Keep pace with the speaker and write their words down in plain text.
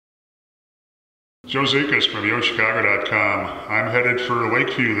Joe Zikas from YoChicago.com. I'm headed for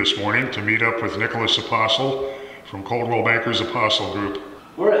Lakeview this morning to meet up with Nicholas Apostle from Coldwell Banker's Apostle Group.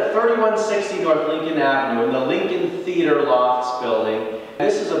 We're at 3160 North Lincoln Avenue in the Lincoln Theater Lofts building.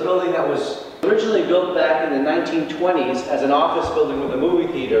 This is a building that was originally built back in the 1920s as an office building with a movie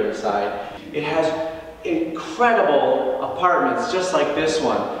theater inside. It has incredible apartments just like this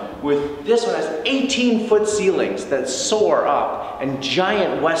one. This one has 18-foot ceilings that soar up and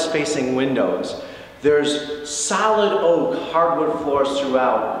giant west-facing windows. There's solid oak hardwood floors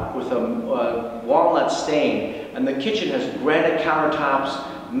throughout with a walnut stain, and the kitchen has granite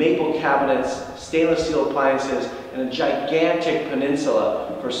countertops, maple cabinets, stainless steel appliances, and a gigantic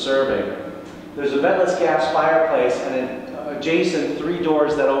peninsula for serving. There's a ventless gas fireplace and an adjacent 3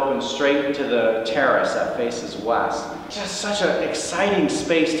 doors that open straight into the terrace that faces west. Just such an exciting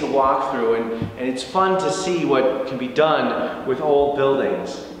space to walk through, and it's fun to see what can be done with old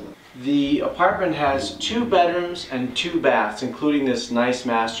buildings. The apartment has 2 bedrooms and 2 baths, including this nice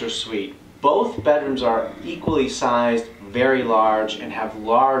master suite. Both bedrooms are equally sized, very large, and have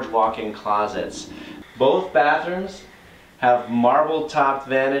large walk-in closets. Both bathrooms have marble-topped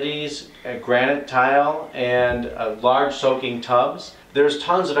vanities, a granite tile, and large soaking tubs. There's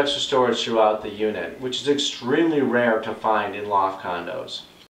tons of extra storage throughout the unit, which is extremely rare to find in loft condos.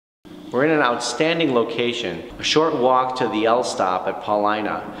 We're in an outstanding location, a short walk to the L stop at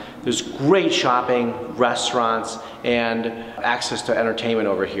Paulina. There's great shopping, restaurants, and access to entertainment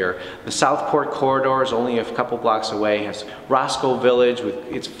over here. The Southport corridor is only a couple blocks away, has Roscoe Village with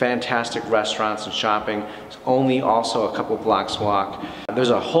its fantastic restaurants and shopping. It's only also a couple blocks walk. There's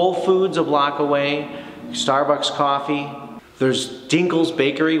a Whole Foods a block away, Starbucks coffee. There's Dinkle's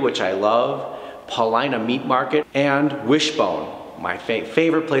Bakery, which I love, Paulina Meat Market, and Wishbone, my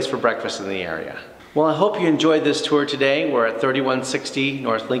favorite place for breakfast in the area. Well, I hope you enjoyed this tour today. We're at 3160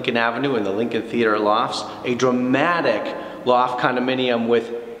 North Lincoln Avenue in the Lincoln Theater Lofts, a dramatic loft condominium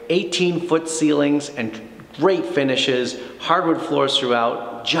with 18-foot ceilings and great finishes, hardwood floors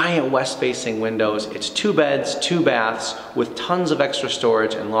throughout, giant west-facing windows. It's 2 beds, 2 baths with tons of extra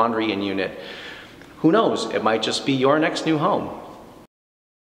storage and laundry in unit. Who knows, it might just be your next new home.